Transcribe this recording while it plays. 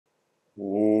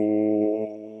Oh,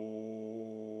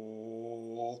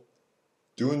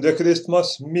 tune the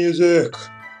Christmas music.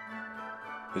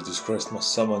 It is Christmas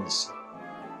summons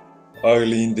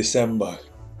early in December.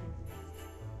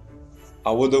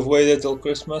 I would have waited till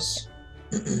Christmas,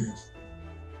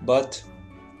 but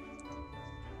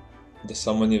the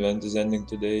summon event is ending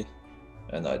today,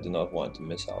 and I do not want to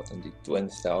miss out on the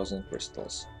 20,000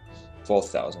 crystals.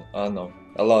 12,000, I don't know,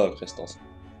 a lot of crystals.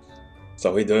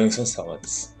 So we're doing some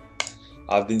summons.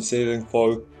 I've been saving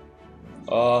for,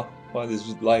 what is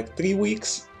it, like 3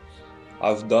 weeks?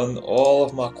 I've done all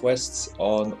of my quests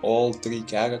on all 3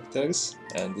 characters,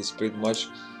 and this pretty much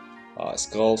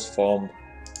scrolls from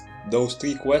those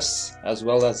 3 quests as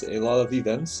well as a lot of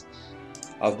events.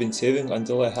 I've been saving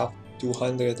until I have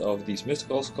 200 of these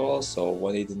mystical scrolls, so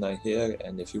 189 here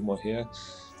and a few more here,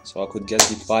 so I could get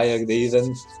the Fire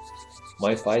Raven,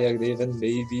 my Fire Raven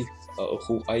baby,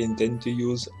 who I intend to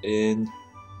use in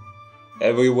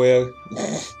everywhere.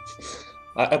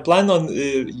 I plan on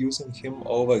using him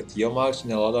over Tiamat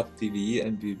in a lot of PvE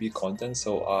and PvP content,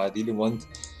 so I really want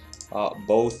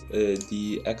both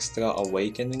the extra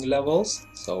awakening levels,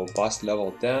 so past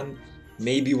level 10,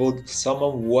 maybe we'll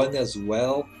summon one as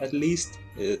well at least,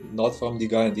 not from the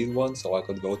guaranteed one, so I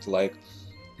could go to like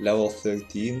level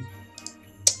 13,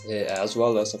 as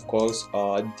well as of course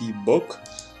the book,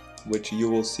 which you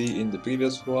will see in the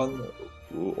previous one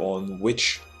on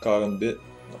which Karambit,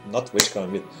 not which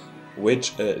Karambit,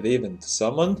 which Raven to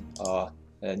summon,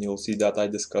 and you'll see that I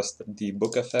discussed the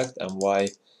book effect and why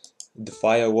the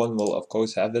fire one will of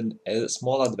course have a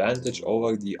small advantage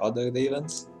over the other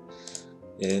Ravens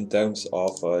in terms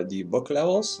of the book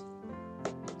levels.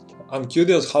 I'm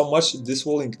curious how much this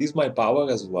will increase my power,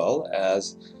 as well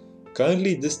as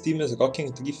currently this team is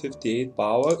rocking 358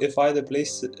 power. If I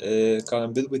replace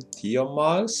Karambit with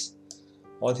Tiamat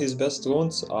on his best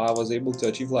runes, I was able to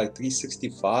achieve like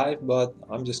 365, but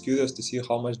I'm just curious to see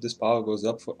how much this power goes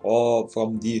up for all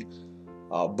from the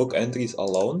book entries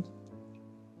alone.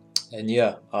 And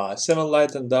yeah, 7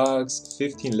 light and darks,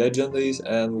 15 legendaries,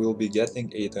 and we'll be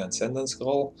getting a transcendence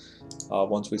scroll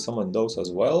once we summon those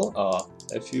as well.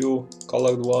 A few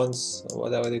colored ones,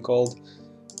 whatever they called,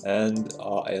 and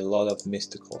a lot of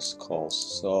mystical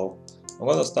scrolls. So I'm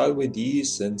gonna start with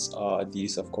these, since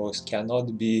these of course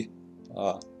cannot be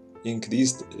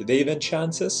increased Raven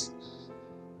chances,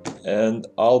 and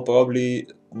I'll probably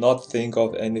not think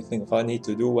of anything funny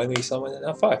to do when we summon an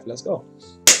F5. Let's go.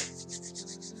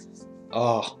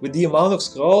 With the amount of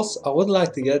scrolls, I would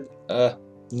like to get,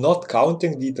 not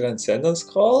counting the Transcendence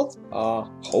scroll,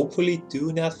 hopefully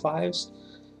 2 Nat 5s.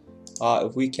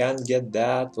 If we can't get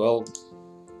that, well,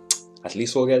 at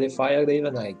least we'll get a Fire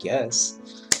Raven, I guess.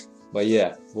 But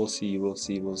yeah, we'll see, we'll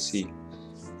see, we'll see.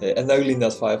 An early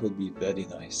Nat 5 would be very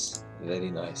nice,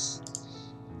 very nice.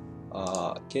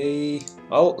 Okay,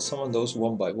 I'll summon those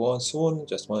one by one soon.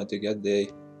 Just wanted to get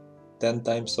the 10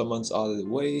 times summons out of the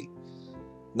way.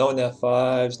 No Nat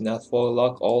 5s, Nat 4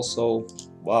 luck also,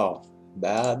 wow,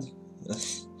 bad.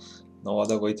 No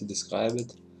other way to describe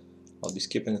it. I'll be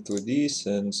skipping through these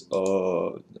since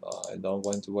I don't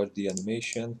want to watch the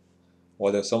animation.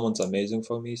 Water Summon's amazing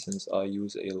for me since I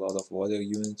use a lot of water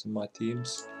units in my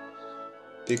teams.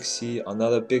 Pixie,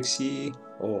 another Pixie.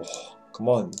 Oh, come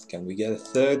on, can we get a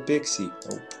third Pixie?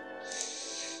 Nope.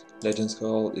 Legend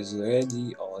Scroll is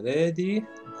ready already.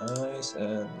 Nice,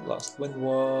 and last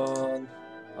one.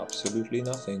 Absolutely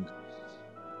nothing.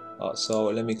 So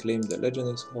let me claim the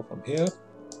legendary scroll from here.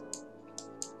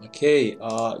 Okay,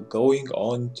 going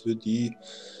on to the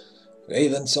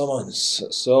Raven summons.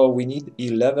 So we need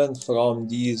 11 from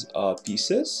these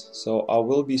pieces. So I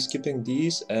will be skipping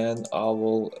these, and I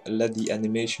will let the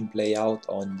animation play out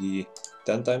on the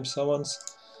 10 times summons.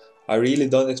 I really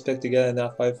don't expect to get an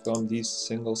F5 from these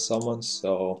single summons,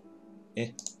 so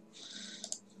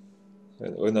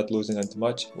we're not losing on too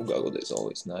much. Ugaruda is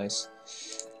always nice.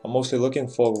 I'm mostly looking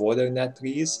for water Nat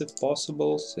 3s if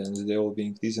possible, since they will be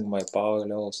increasing my power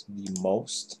levels the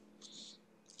most.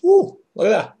 Ooh, look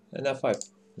at that! An F5,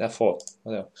 F4,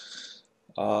 whatever.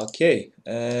 Okay,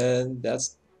 and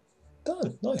that's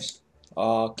done. Nice.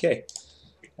 Okay,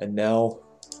 and now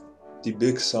the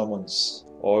big summons,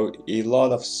 or a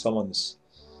lot of summons.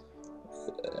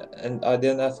 And are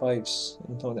there Nat 5s?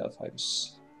 No Nat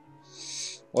 5s.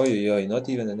 Oi, not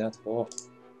even a Nat 4.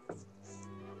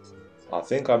 I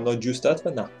think I'm not juiced that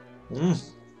for now.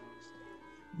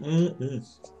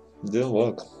 Didn't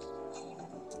work.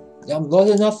 I'm not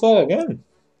enough for again.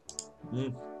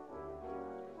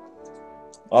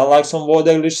 I like some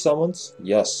water lich summons.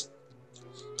 Yes.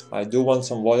 I do want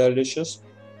some water liches.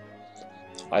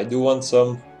 I do want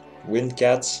some wind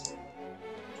cats.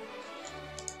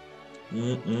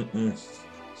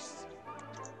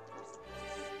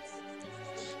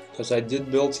 Because I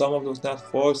did build some of those nat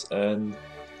 4s and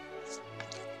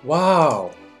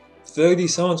wow! 30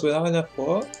 summons without a nat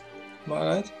 4? Am I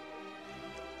right?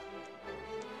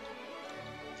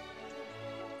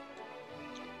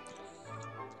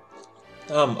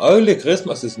 Early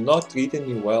Christmas is not treating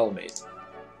me well, mate.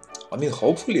 I mean,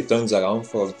 hopefully it turns around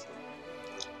for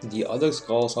the other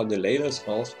scrolls or the later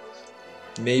scrolls.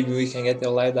 Maybe we can get a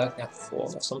light dark nat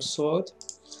 4 of some sort.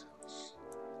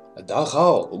 A dark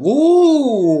owl.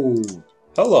 Woo!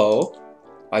 Hello.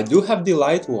 I do have the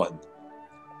light one.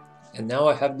 And now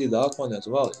I have the dark one as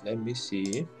well. Let me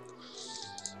see.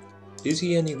 Is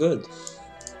he any good?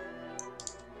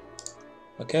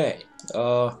 Okay.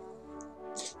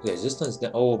 Resistance.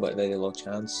 Oh, but very low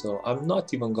chance. So I'm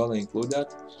not even gonna include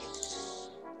that.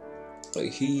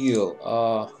 Heal.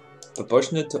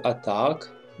 Proportionate to attack.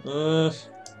 I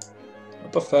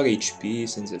prefer HP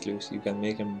since at least you can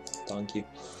make him tanky.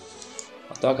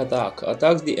 Attack.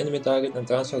 Attacks the enemy target and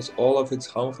transfers all of its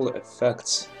harmful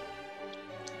effects.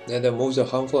 Then removes a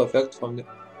harmful effect from the...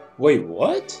 Wait,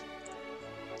 what?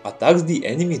 Attacks the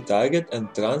enemy target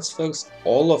and transfers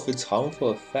all of its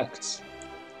harmful effects.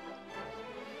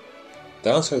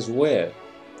 Transfers where?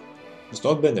 It's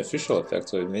not beneficial effect,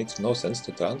 so it makes no sense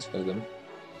to transfer them.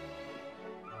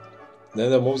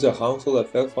 Then removes a harmful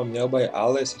effect from nearby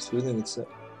allies excluding itself.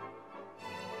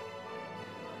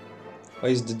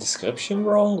 Is the description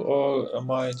wrong, or am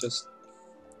I just...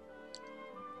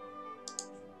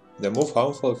 Remove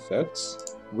harmful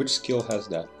effects? Which skill has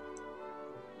that?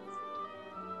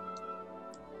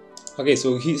 Okay,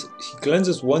 so he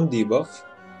cleanses one debuff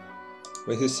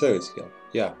with his third skill.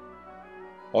 Yeah.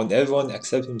 On everyone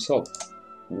except himself.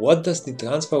 What does the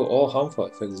transfer all harmful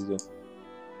effects do?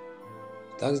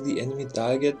 Attacks the enemy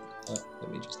target.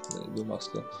 Let me just do my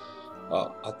skill.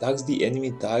 Attacks the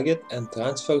enemy target and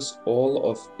transfers all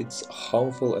of its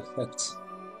harmful effects.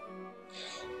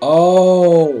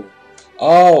 Oh,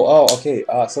 okay.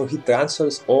 So he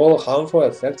transfers all harmful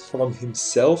effects from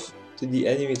himself to the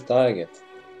enemy target.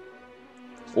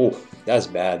 Oh, that's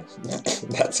bad.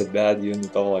 That's a bad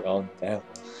unit all around. Damn.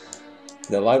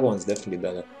 The live one's definitely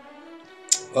better.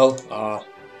 Well,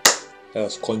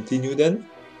 let's continue then.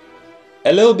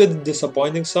 A little bit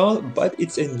disappointing summon, but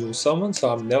it's a new summon,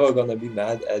 so I'm never gonna be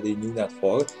mad at a new nat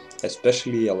 4,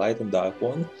 especially a light and dark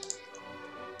one.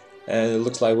 And it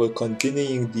looks like we're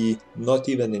continuing the not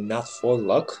even a nat 4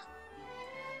 luck.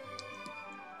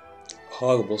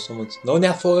 Horrible summons. No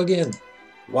nat 4 again!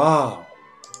 Wow!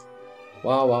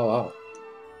 Wow.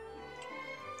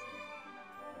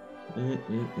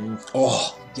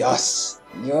 Oh, yes!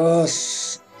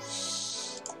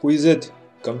 Who is it?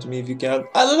 Come to me if you can.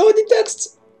 I don't know the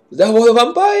text! Is that one a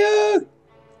vampire?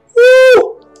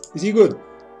 Woo! Is he good?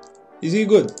 Is he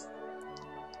good?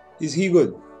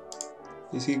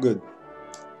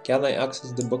 Can I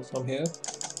access the book from here?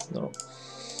 No.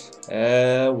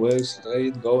 And we're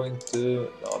straight going to...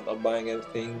 No, I'm not buying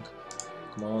anything.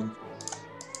 Come on.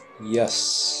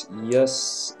 Yes.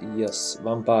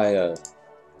 Vampire.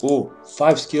 Ooh,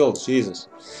 5 skills, Jesus.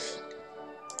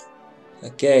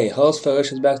 Okay, hurls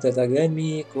ferocious back to attack the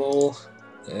enemy, cool.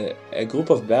 A group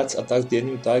of bats attacks the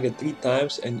enemy target 3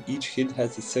 times and each hit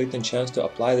has a certain chance to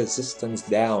apply resistance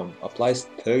down. Applies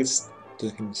thirst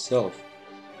to himself.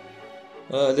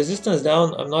 Resistance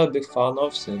down I'm not a big fan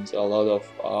of since a lot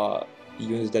of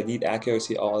units that need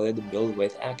accuracy are already built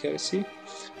with accuracy.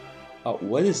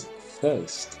 What is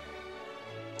thirst?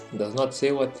 It does not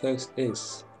say what thirst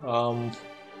is.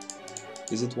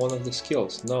 Is it one of the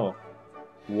skills? No.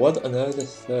 What on earth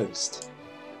is thirst?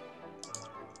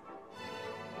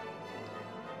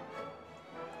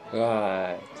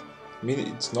 Right. I mean,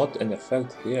 it's not an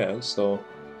effect here, so...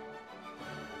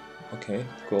 Okay,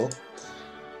 cool.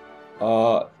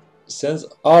 Since...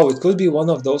 Oh, it could be one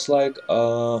of those, like,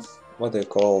 what they're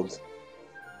called.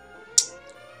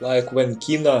 Like when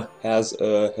Kina has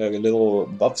her little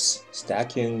buffs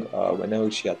stacking whenever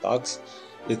she attacks.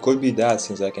 It could be that,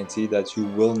 since I can see that you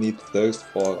will need thirst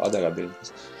for other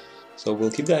abilities. So we'll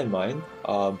keep that in mind.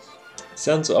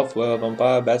 Sends off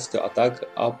vampire bats to attack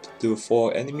up to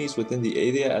 4 enemies within the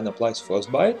area and applies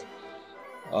frostbite.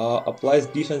 Applies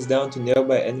defense down to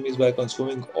nearby enemies by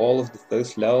consuming all of the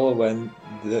thirst level when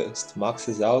the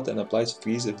maxes out, and applies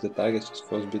freeze if the target is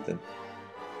frostbitten.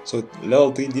 So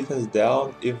level 3 defense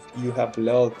down if you have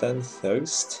level 10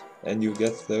 thirst, and you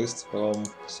get thirst from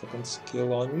second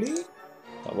skill only?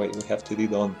 Oh, wait, we have to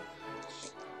read on.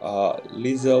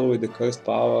 Lethal with the cursed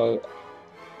power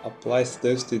applies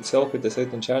thirst to itself with a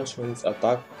certain chance when its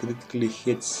attack critically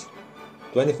hits.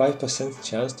 25%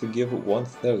 chance to give 1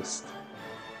 thirst.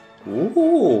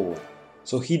 Ooh,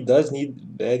 so he does need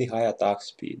very high attack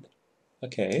speed.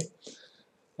 Okay.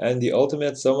 And the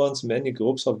ultimate summons many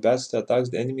groups of bats to attack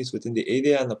the enemies within the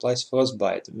area and applies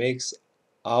frostbite. Maxes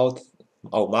out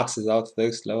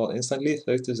thirst level instantly.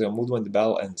 Thirst is removed when the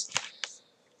battle ends.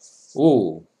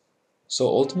 Ooh. So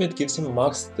ultimate gives him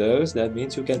max thirst. That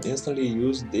means you can instantly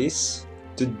use this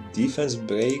to defense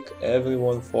break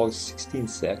everyone for 16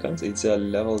 seconds. It's a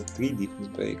level 3 defense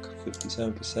break,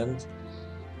 57%.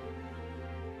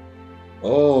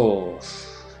 Oh.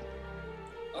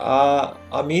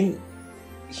 I mean,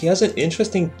 he has an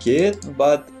interesting kit,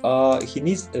 but he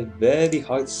needs a very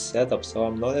hard setup, so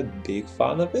I'm not a big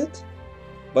fan of it.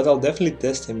 But I'll definitely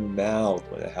test him out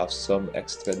when I have some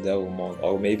extra Devimon,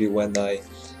 or maybe when I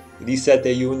reset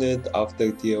a unit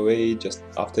after TOA, just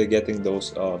after getting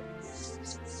those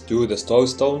two the Star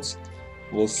Stones.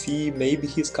 We'll see, maybe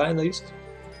he's kinda used.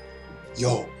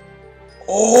 Yo!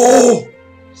 Oh!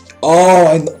 Oh,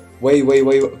 I know. Wait.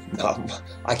 No,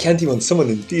 I can't even summon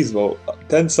in peace, bro.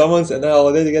 10 summons and I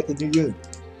already get the new unit.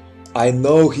 I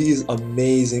know he's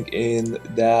amazing in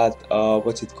that,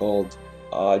 what's it called?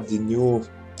 The new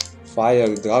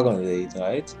Fire Dragon Raid,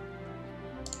 right?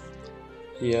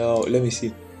 Yo, let me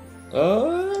see.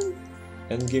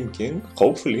 Endgame King,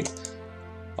 hopefully.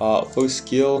 First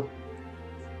skill,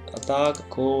 attack,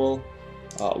 cool.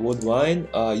 Wood Wine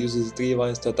uses 3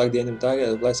 vines to attack the enemy target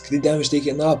and applies crit damage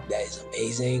taken up. That is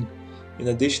amazing. In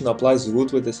addition, applies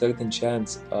root with a certain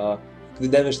chance.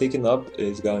 Crit damage taken up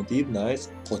is guaranteed, nice,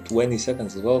 for 20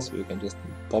 seconds as well, so you can just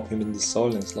pop him in the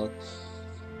Soul slot.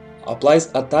 Applies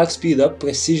attack speed up,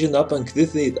 precision up, and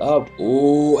crit rate up.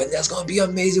 Oh, and that's gonna be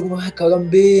amazing with my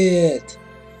Karambit.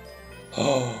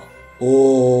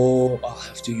 Oh, I'll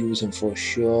have to use him for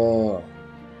sure.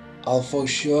 I'll for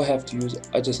sure have to use.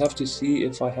 I just have to see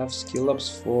if I have skill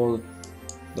ups for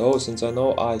those, since I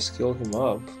know I skilled him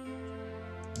up.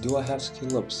 Do I have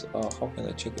skill ups? How can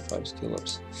I check if I have skill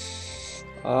ups?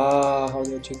 How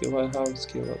do I check if I have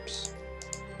skill ups?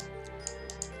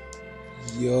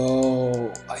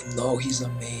 Yo, I know he's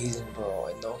amazing, bro.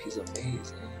 I know he's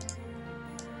amazing.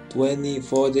 20,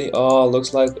 40. Oh,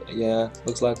 looks like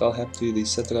I'll have to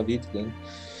reset Ravit then.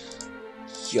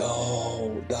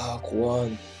 Yo, Dark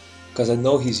One. Because I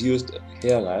know he's used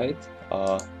here, right?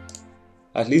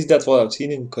 At least that's what I've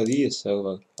seen in Korea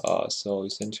server. So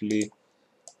essentially,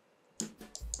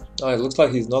 it looks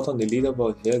like he's not on the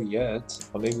leaderboard here yet.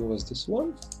 Or maybe it was this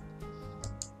one?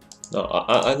 No,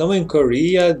 I know in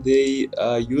Korea they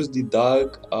use the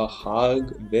Dark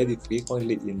Hug very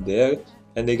frequently in there,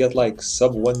 and they get like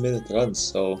sub 1 minute runs.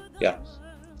 So yeah,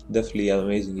 definitely an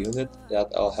amazing unit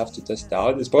that I'll have to test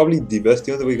out. It's probably the best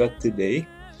unit we got today.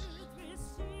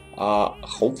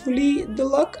 Hopefully the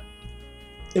luck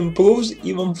improves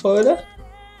even further.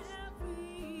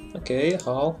 Okay,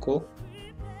 cool.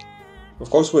 Of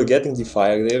course we're getting the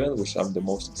Fire Raven, which I'm the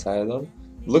most excited on.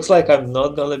 Looks like I'm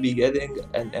not gonna be getting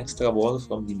an extra one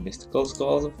from the Mystical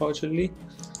Scrolls, unfortunately.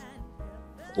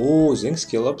 Oh, Zinc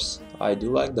skill ups. I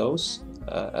do like those,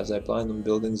 as I plan on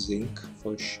building Zinc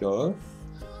for sure.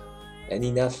 Any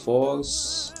Nat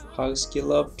Force, hard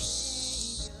skill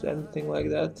ups, anything like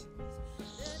that.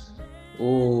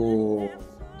 Oh,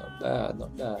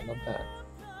 not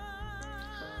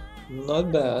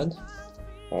bad.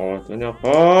 Oh,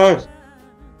 24!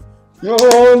 No,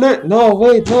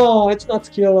 wait, no, it's not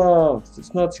skill ups.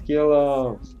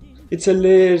 It's a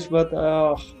Lich, but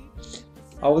I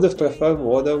would have preferred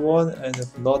Water one, and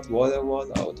if not Water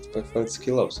one, I would have preferred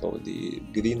skill ups, so the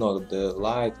green or the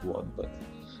light one, but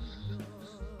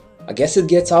I guess it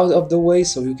gets out of the way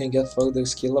so you can get further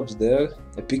skill ups there.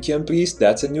 Epician Priest,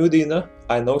 that's a new Dina.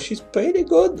 I know she's pretty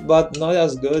good, but not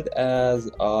as good as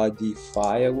the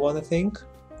Fire one, I think.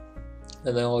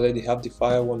 And I already have the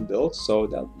Fire one built, so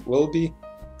that will be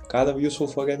kind of useful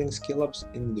for getting skill ups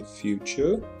in the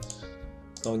future.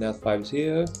 No Nat 5s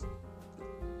here.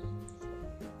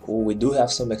 Oh, we do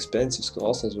have some expensive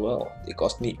scrolls as well. They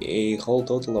cost me a whole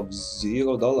total of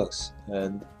 $0,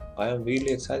 and I am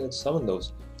really excited to summon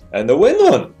those. And the wind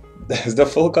one! There's the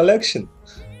full collection.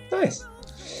 Nice.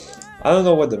 I don't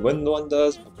know what the wind one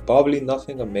does, but probably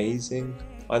nothing amazing.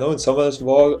 I know in Summoner's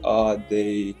War,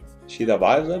 she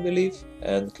revives, I believe,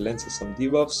 and cleanses some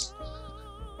debuffs.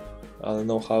 I don't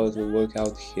know how it will work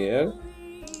out here.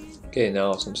 Okay,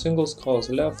 now some single scrolls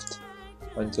left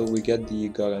until we get the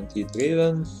guaranteed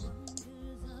Raven.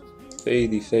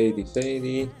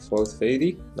 Fady. Fourth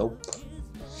Fady? Nope.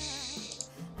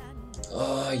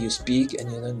 You speak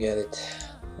and you don't get it.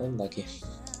 Unlucky.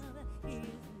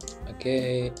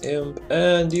 Okay, Imp,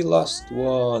 and the last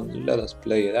one. Let us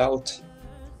play it out.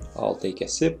 I'll take a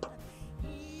sip.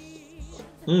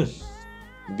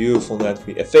 Beautiful net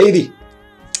free. F80!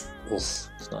 Oof,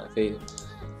 it's not F80.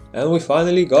 And we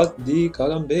finally got the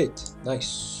Karambit.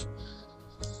 Nice.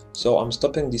 So I'm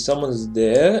stopping the summons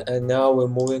there, and now we're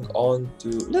moving on to...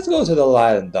 Let's go to the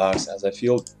Light and Darks, as I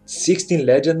feel 16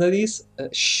 legendaries.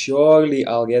 Surely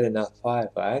I'll get an F5,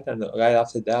 right? And right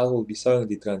after that we'll be starting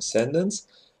the Transcendence.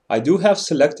 I do have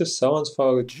selective summons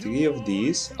for 3 of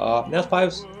these. Net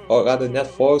 5s, or rather Net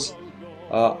 4s.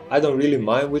 I don't really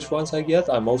mind which ones I get.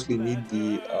 I mostly need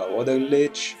the Water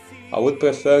Lich. I would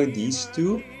prefer these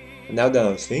two. Now that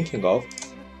I'm thinking of,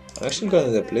 I'm actually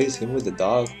gonna replace him with the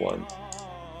Dark one,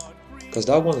 because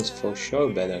that one is for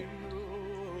sure better.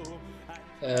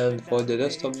 And for the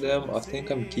rest of them, I think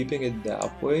I'm keeping it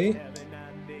that way.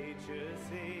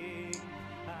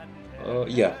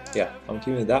 Yeah, I'm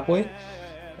keeping it that way.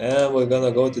 And we're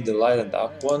gonna go to the Light and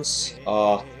Dark ones.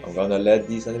 I'm gonna let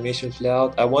these animations play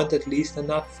out. I want at least a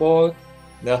Nat 4.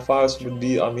 Nat 5s would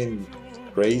be, I mean,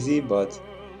 crazy, but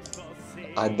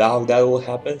I doubt that will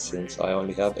happen since I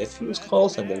only have a few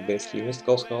skulls and they're basically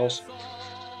mystical skulls.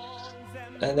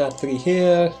 And Nat 3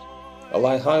 here, a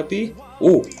Light Harpy.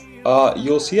 Ooh,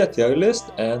 you'll see a tier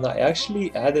list, and I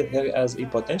actually added her as a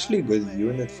potentially good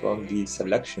unit from the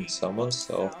selection summons,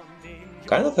 so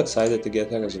kind of excited to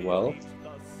get her as well.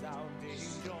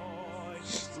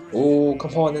 Oh,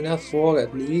 come on, an F4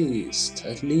 at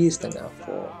least an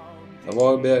F4. A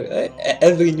Warbear,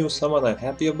 every new summon I'm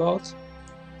happy about,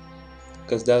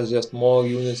 because there's just more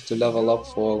units to level up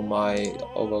for my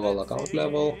overall account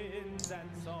level.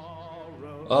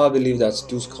 I believe that's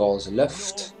 2 scrolls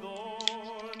left.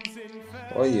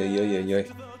 Oi.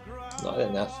 Not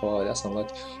an F4, that's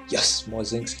unlucky. Yes, more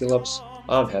zinc skill ups.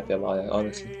 I'm happy about it,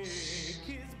 honestly.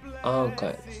 I'm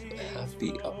kind of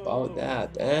happy about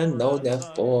that. And no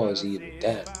F4s either.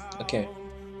 Damn. Okay.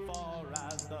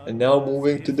 And now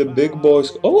moving to the big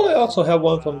boys. Oh, I also have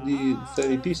one from the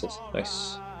 30 pieces.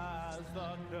 Nice.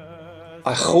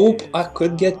 I hope I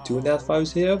could get 2 Nat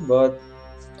 5s here, but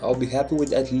I'll be happy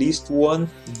with at least one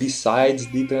besides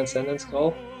the Transcendence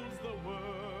Skull.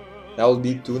 That will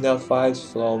be 2 Nat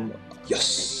 5s from...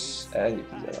 Yes! And you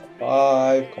can get a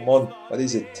 5. Come on. What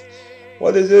is it?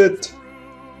 What is it?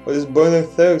 What is Burning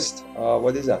Thirst?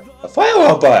 What is that? A Fire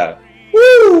Vampire!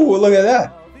 Woo! Look at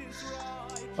that!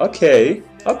 Okay.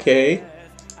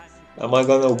 Am I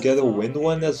gonna get a wind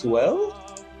one as well?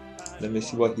 Let me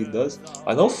see what he does.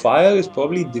 I know fire is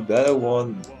probably the better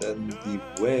one than the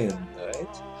wind,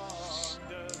 right?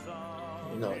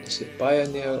 No, this is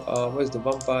Pioneer. Where's the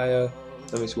Vampire?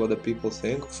 Let me see what the people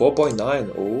think.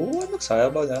 4.9. Oh, I'm excited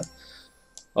about that.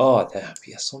 Oh, damn.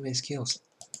 He has so many skills.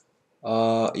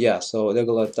 Yeah, so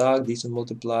regular attack, decent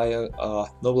multiplier,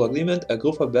 noble agreement. A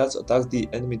group of bats attacks the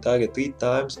enemy target 3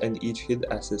 times and each hit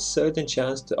has a certain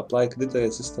chance to apply critical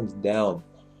resistance down.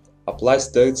 Applies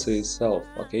thirst to itself.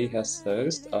 Okay, he has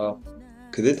thirst.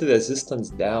 Critical resistance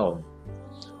down.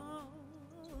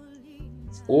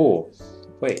 Oh,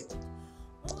 wait.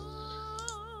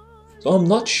 So I'm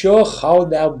not sure how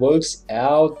that works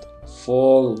out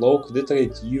for low crit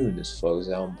rate units, for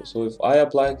example. So if I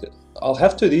apply, I'll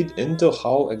have to read into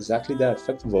how exactly that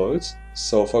effect works.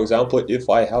 So for example, if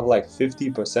I have like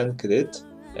 50% crit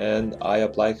and I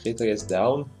apply crit rates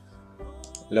down,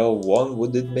 level 1,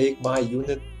 would it make my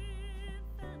unit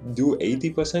do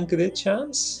 80% crit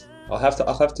chance? I'll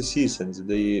have to see, since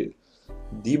the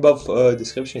debuff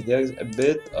description here is a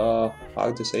bit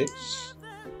hard to say.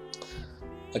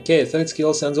 Okay, third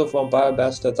skill sends off vampire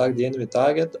bats to attack the enemy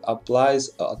target,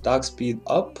 applies attack speed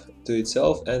up to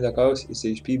itself and recovers its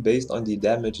HP based on the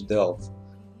damage dealt.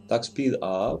 Attack speed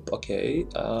up, okay,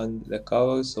 and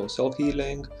recovers, so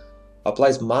self-healing.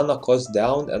 Applies mana cost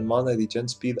down and mana regen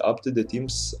speed up to the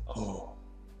team's... Oh,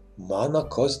 mana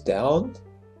cost down?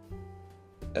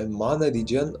 And mana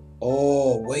regen?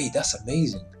 Oh, wait, that's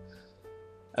amazing.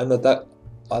 And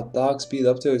attack speed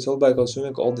up to itself by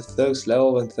consuming all the thirst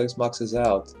level when thirst maxes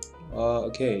out.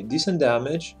 Okay, decent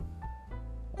damage.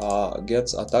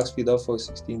 Gets attack speed up for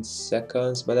 16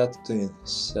 seconds, but that's to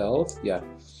himself. Yeah.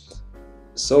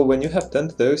 So when you have 10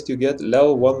 thirst, you get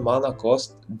level 1 mana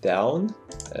cost down.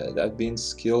 That means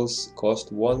skills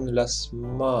cost 1 less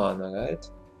mana, right?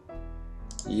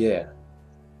 Yeah.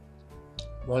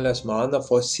 1 less mana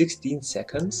for 16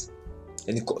 seconds.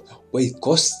 And it wait, it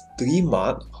costs 3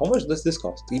 mana? How much does this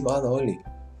cost? 3 mana only.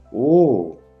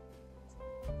 Oh.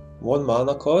 1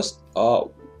 mana cost.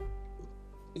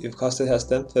 If caster has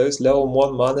 10 thirst, level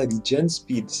 1 mana regen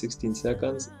speed 16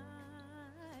 seconds.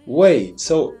 Wait,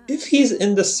 so if he's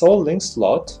in the Soul Link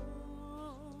slot,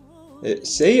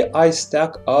 say I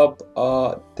stack up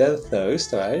 10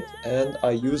 thirst, right? And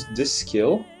I use this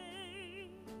skill.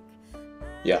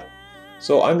 Yeah.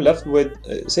 So I'm left with,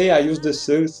 say I use the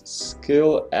third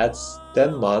skill at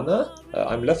 10 mana,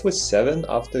 I'm left with 7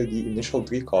 after the initial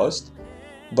 3 cost.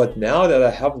 But now that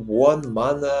I have 1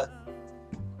 mana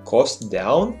cost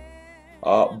down,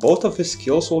 both of his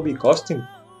skills will be costing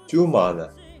 2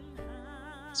 mana.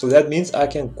 So that means I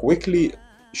can quickly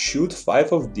shoot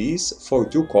 5 of these for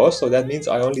 2 costs, so that means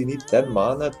I only need 10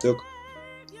 mana to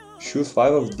shoot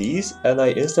 5 of these, and I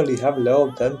instantly have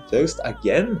level 10 thirst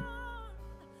again.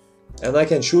 And I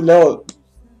can shoot level,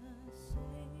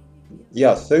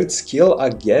 yeah, third skill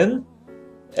again,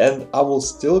 and I will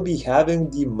still be having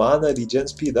the mana regen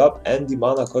speed up and the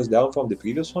mana cost down from the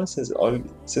previous one, since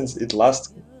it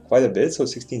lasts quite a bit, so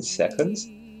 16 seconds.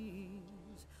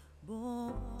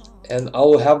 And I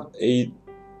will have a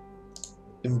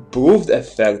improved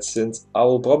effect, since I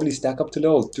will probably stack up to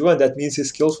level 2, and that means his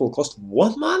skills will cost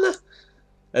 1 mana,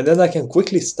 and then I can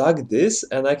quickly stack this,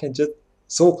 and I can just...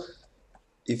 So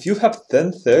if you have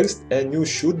 10 thirst and you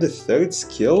shoot the third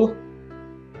skill,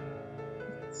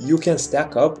 you can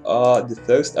stack up the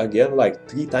thirst again like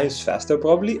 3 times faster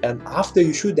probably, and after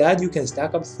you shoot that you can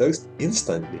stack up thirst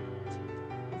instantly.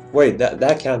 Wait,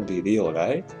 that can't be real,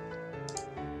 right?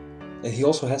 And he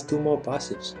also has 2 more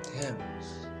passives. Damn.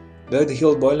 Bear the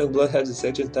Healed Boiling Blood has a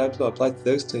surgeon type to apply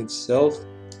thirst to himself,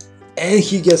 and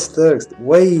he gets thirst.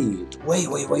 Wait,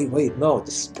 no,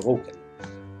 this is broken.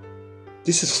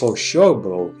 This is for sure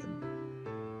broken.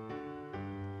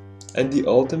 And the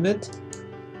ultimate?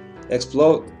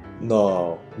 Explode?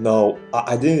 No,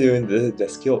 I didn't even do the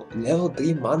skill. Level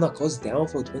 3 mana cost down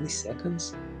for 20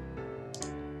 seconds?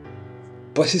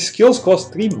 But his skills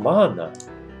cost 3 mana.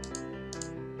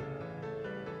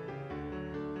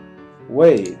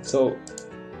 Wait,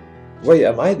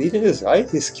 am I reading this right?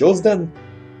 His skills then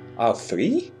are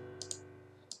free?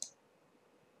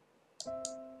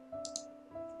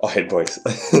 Alright boys,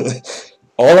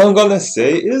 all I'm gonna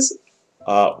say is,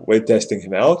 we're testing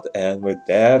him out and we're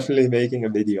definitely making a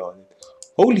video on it.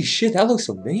 Holy shit, that looks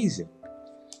amazing.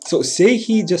 So say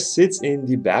he just sits in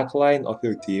the back line of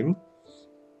your team.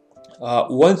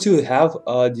 Once you have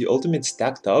the ultimate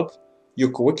stacked up, you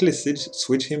quickly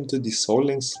switch him to the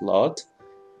souling slot.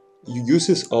 You use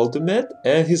his ultimate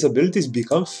and his abilities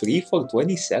become free for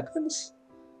 20 seconds?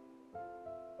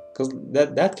 Because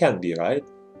that can't be right.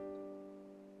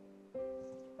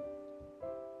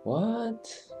 What?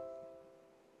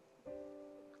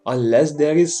 Unless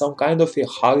there is some kind of a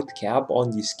hard cap on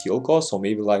the skill cost, so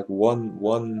maybe like one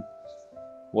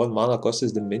mana cost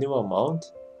is the minimum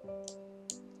amount.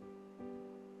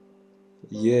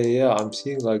 Yeah, I'm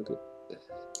seeing like...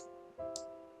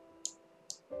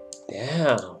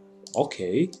 Damn.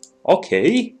 Okay.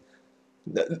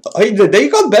 They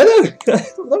got better.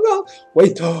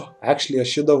 Wait, actually I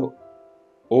should have...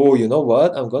 Oh, you know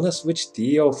what? I'm gonna switch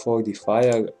Theo for the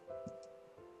fire.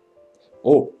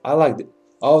 Oh, I like it.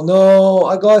 Oh no,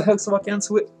 I got her so I can't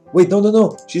switch. Wait,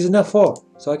 no. She's in F4,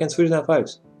 so I can switch in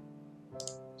F5s.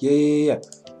 Yeah.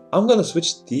 I'm gonna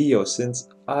switch Theo since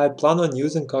I plan on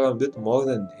using her a bit more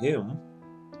than him.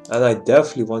 And I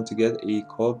definitely want to get a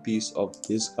core piece of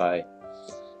this guy.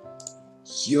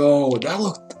 Yo, that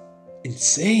looked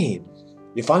insane.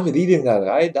 If I'm reading that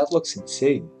right, that looks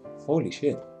insane. Holy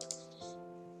shit.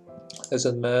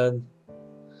 Listen, man.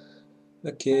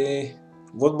 Okay.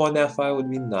 1 more nat 5 would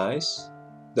be nice.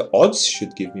 The odds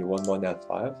should give me 1 more nat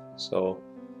 5, so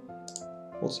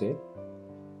we'll see.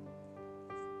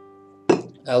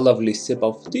 A lovely sip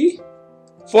of tea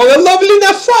for a lovely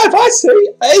nat 5, I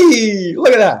say. Hey, look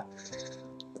at that.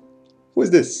 Who is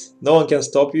this? No one can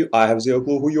stop you. I have 0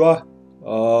 clue who you are.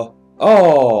 Oh,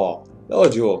 hello,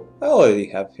 Joel. I already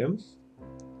have him.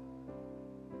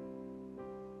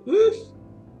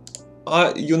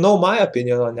 You know my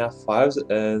opinion on nat 5s,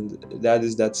 and that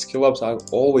is that skill ups are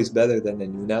always better than the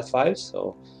new nat 5s,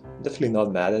 so I'm definitely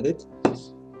not mad at it.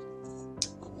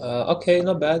 Okay,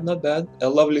 not bad. A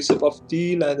lovely sip of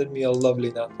tea landed me a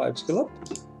lovely nat 5 skill up,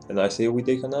 and I say we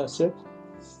take another sip.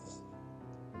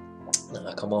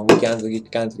 Nah, come on, we can't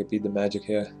repeat the magic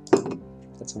here.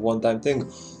 That's a one-time thing.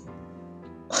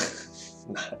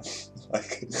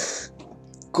 Like,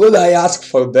 could I ask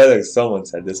for better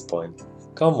summons at this point?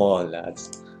 Come on,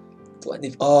 lads.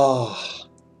 20. Oh,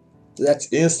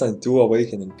 that's instant 2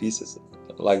 awakening pieces.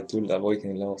 Like 2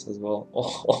 awakening levels as well.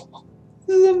 Oh,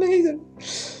 this is amazing.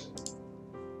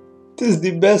 This is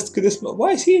the best Christmas.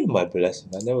 Why is he in my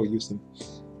blessing? I never used him.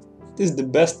 This is the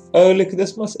best early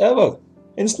Christmas ever.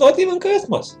 And it's not even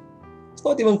Christmas. It's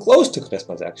not even close to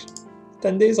Christmas, actually.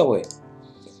 10 days away.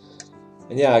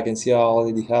 And yeah, I can see I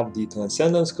already have the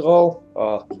Transcendence Scroll.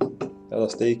 Let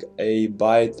us take a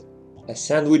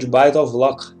sandwich bite of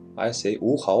luck. I say,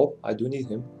 ooh, how? I do need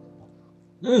him.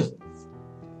 Mm.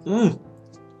 Mm.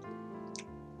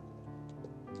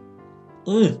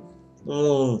 Mm.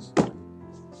 Mm.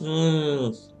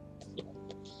 Mm.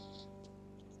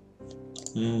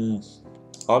 Mm.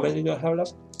 How many do I have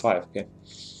left? 5, okay.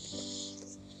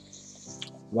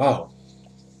 Wow.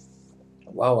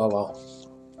 Wow, wow, wow.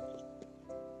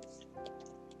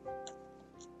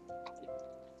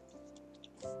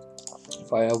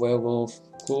 Fire werewolf,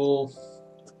 cool.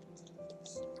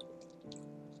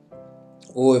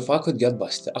 Oh, if I could get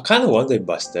busted. I kind of want a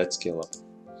busted skill up.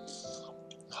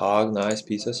 Hog, nice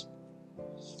pieces.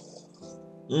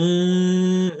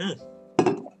 Mm.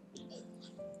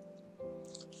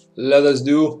 Let us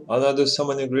do another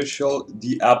summoning ritual,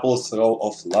 the apple throw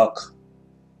of luck.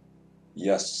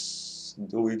 Yes.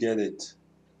 Do we get it?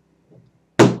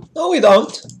 No, we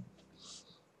don't.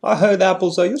 I heard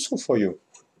apples are useful for you.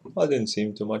 That didn't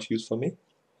seem too much use for me.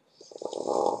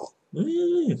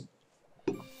 Mm.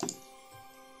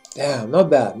 Damn, not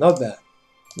bad, not bad,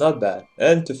 not bad.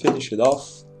 And to finish it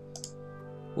off,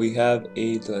 we have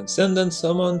a Transcendent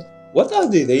summon. What are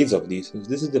the rates of these?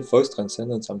 This is the first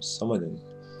Transcendence I'm summoning.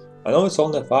 I know it's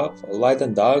only 5, Light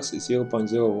and Darks is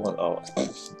 0.01. Oh,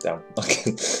 damn,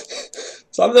 okay.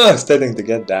 So I'm not expecting to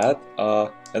get that.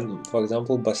 And for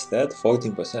example, Bastet,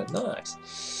 14%,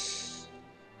 nice.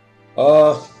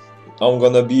 I'm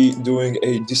gonna be doing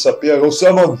a Disappear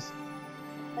summon.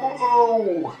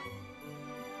 Oh!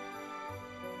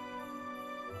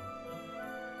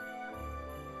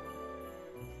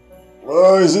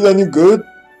 Is it any good?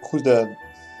 Who's that?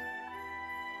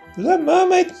 Is that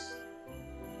Mermaid?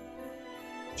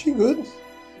 She good?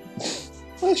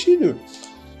 What does she do?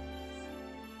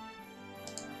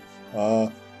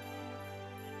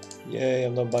 Yay,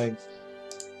 I'm not buying.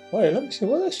 Wait, let me see,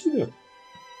 what does she do?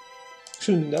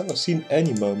 Actually, never seen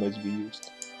any mermaids be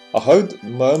used. I heard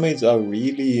mermaids are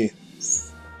really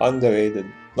underrated.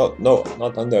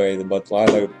 Not underrated, but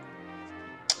rather,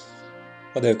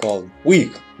 what do you call them?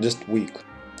 Weak, just weak.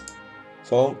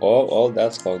 Oh,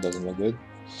 that score doesn't look good.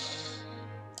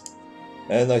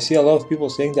 And I see a lot of people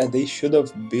saying that they should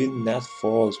have been Nat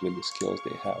 4s with the skills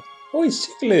they have. Oh, it's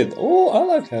Cichlid! Oh, I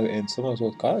like her in Summoners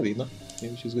World Karina.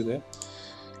 Maybe she's good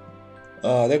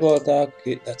there. Regular attack,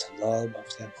 okay, that's a lot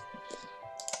of them.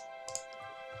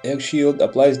 Air shield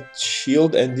applies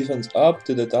shield and defense up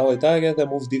to the target and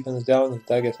moves defense down if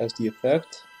the target has the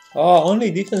effect. Oh, only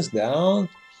defense down?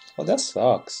 Oh, that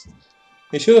sucks.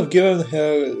 They should have given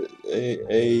her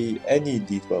any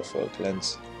debuff for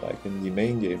cleanse, like in the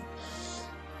main game.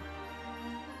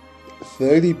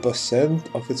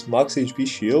 30% of its max HP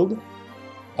shield?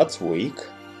 That's weak.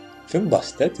 I think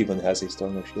Bastet even has a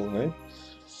stronger shield, right?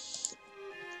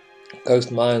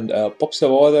 Cursed Mind pops the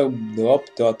water drop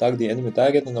to attack the enemy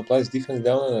target and applies defense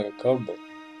down on a recoverable.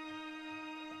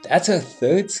 That's her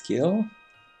third skill?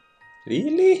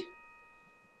 Really?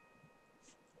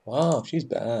 Wow, she's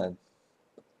bad.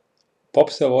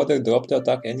 Pops the water drop to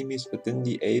attack enemies within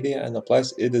the area and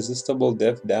applies irresistible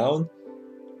death down,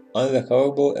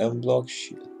 unrecoverable and block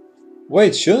shield.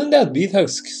 Wait, shouldn't that be her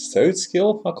third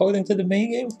skill according to the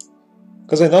main game?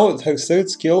 Because I know her third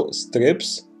skill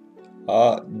strips,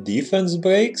 defense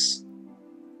breaks,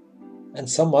 and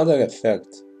some other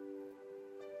effect.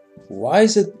 Why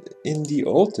is it in the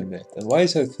ultimate? And why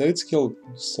is her third skill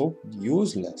so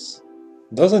useless?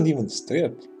 Doesn't even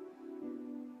strip.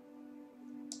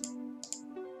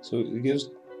 So it gives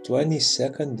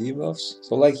 20-second debuffs.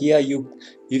 So like, yeah,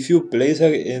 if you place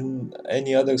her in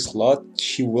any other slot,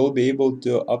 she will be able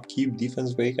to upkeep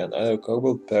defense break and other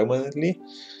coverable permanently.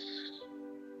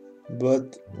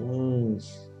 But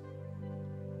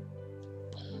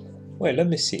wait, let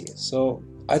me see. So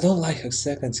I don't like her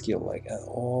second skill like at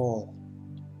all.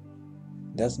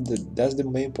 That's the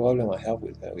main problem I have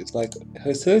with her. It's like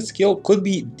her third skill could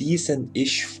be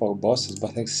decent-ish for bosses,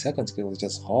 but her second skill is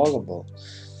just horrible.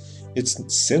 It's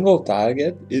single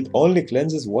target, it only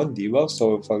cleanses one debuff,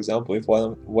 so for example, if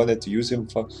one wanted to use him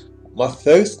for... My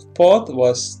first thought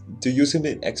was to use him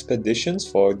in expeditions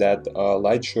for that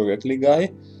light shurikli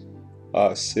guy,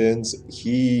 since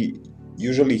he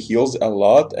usually heals a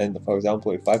lot, and for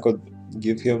example, if I could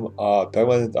give him a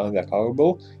permanent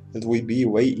unrecoverable, it would be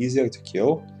way easier to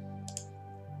kill.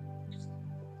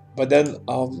 But then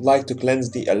I would like to cleanse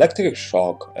the electric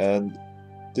shock, and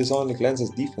this only cleanses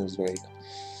defense break.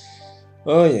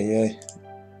 Oh yeah.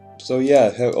 So yeah,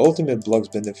 her ultimate blocks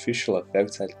beneficial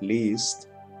effects at least.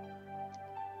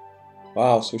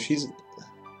 Wow, so she's a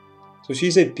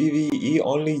PvE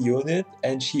only unit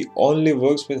and she only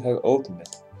works with her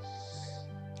ultimate.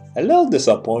 A little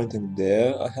disappointing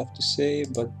there, I have to say,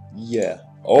 but yeah.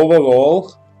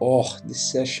 Overall, oh, this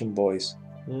session, boys.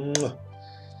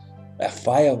 A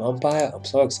fire vampire. I'm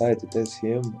so excited. There's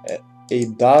him. A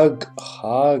dog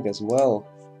hog as well.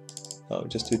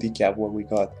 Just to recap what we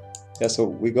got. Yeah, so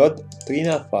we got 3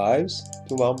 nat 5s,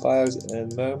 2 vampires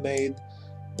and mermaid.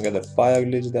 We got a fire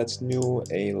lich that's new,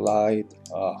 a light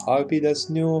harpy that's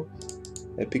new,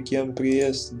 a Pickian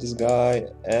priest, this guy,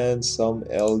 and some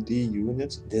LD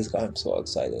units. This guy I'm so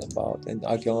excited about, and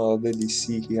I can already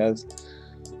see he has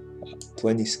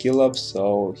 20 skill ups,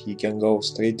 so he can go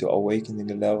straight to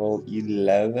awakening level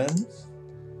 11.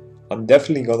 I'm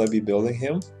definitely gonna be building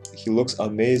him. He looks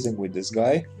amazing with this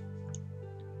guy.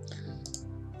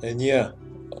 And yeah,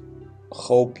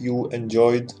 hope you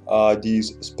enjoyed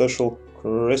these special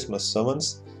Christmas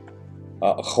summons.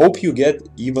 Hope you get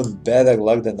even better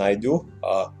luck than I do.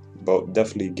 But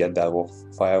definitely get that wolf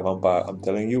fire vampire. I'm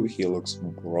telling you, he looks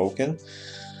broken.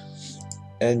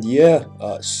 And yeah,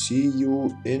 see you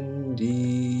in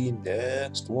the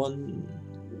next one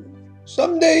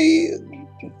someday,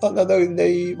 another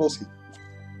day. We'll see.